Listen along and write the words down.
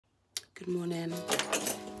Good morning.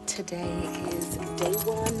 Today is day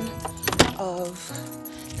one of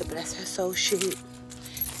the Bless Her Soul shoot.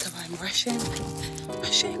 So I'm rushing to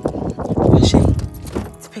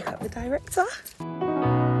pick up the director.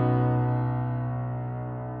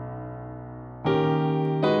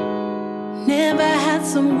 Never had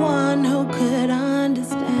someone who could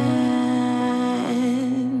understand.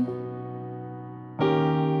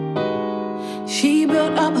 She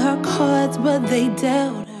built up her cards, but they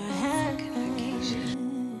dealt her hand.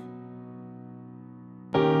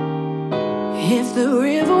 If the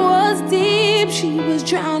river was deep, she was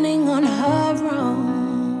drowning on her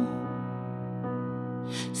own.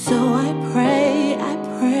 So I pray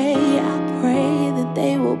that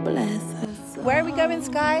they will bless her. Where are we going,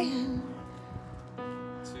 Sky?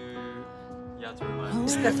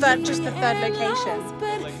 Just the third location.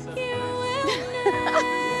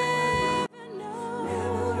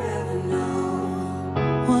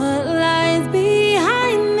 What lies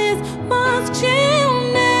behind this mask she'll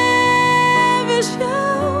never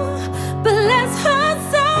show. Bless her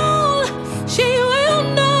soul, she will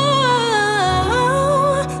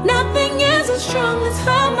know. Nothing is as strong as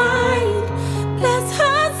her mind. Bless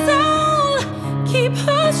her soul, keep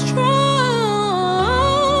her strong.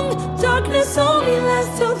 Darkness only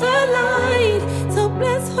lasts till the light. So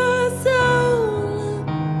bless her soul.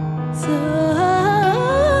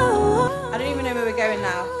 I don't even know where we're going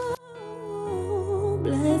now.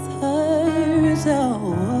 Bless her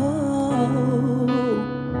soul.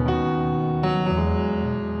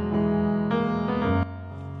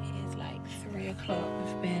 It is like 3 o'clock.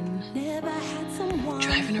 We've been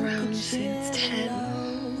driving around since 10,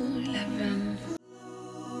 11.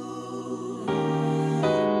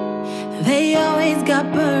 They always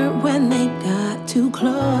got burnt when they got too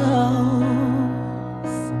close.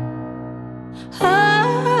 Oh, I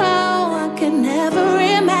could never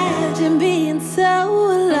imagine being so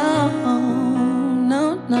alone.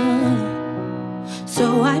 No, no.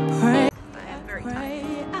 So I pray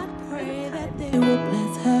that they will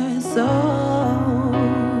bless her soul.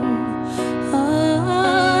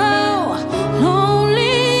 Oh,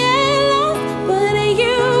 lonely and lost, but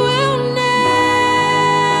you will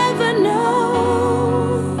never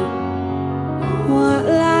know what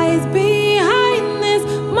lies behind this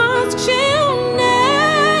mask she'll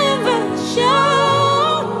never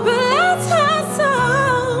show. Bless her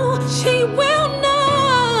soul, she will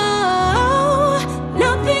know.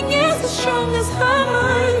 Nothing is as strong as her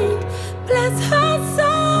mind. Bless her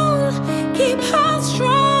soul, keep her strong.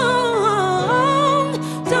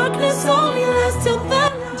 Darkness only lasts till the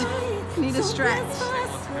light. Need a stretch.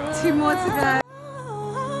 2 more to go.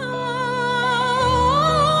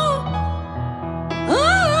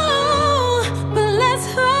 Oh, bless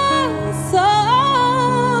her soul.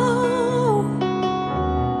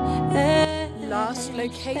 Last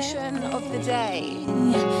location of the day.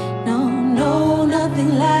 No,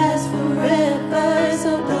 nothing lasts forever,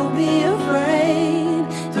 so don't be afraid.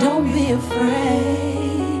 Don't be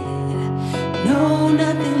afraid. No,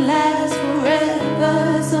 nothing lasts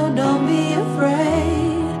forever, so don't be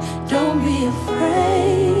afraid. Don't be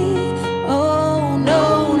afraid. Oh,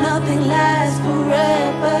 no, nothing lasts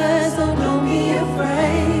forever, so don't be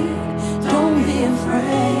afraid. Don't be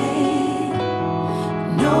afraid.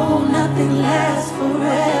 No, nothing lasts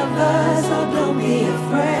forever, so don't be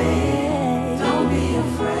afraid. Don't be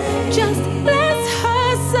afraid. Just bless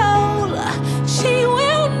her soul, she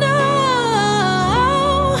will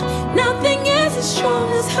know. Nothing is as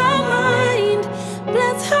strong as her mind.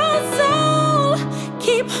 Bless her soul,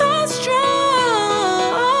 keep her strong.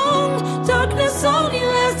 Darkness only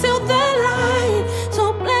lasts till the light.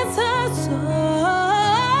 So bless her soul.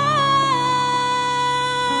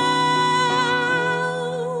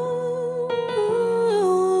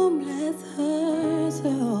 Bless her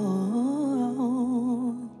soul.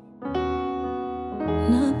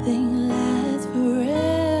 Nothing lasts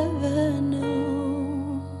forever,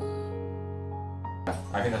 no.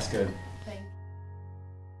 I think that's good.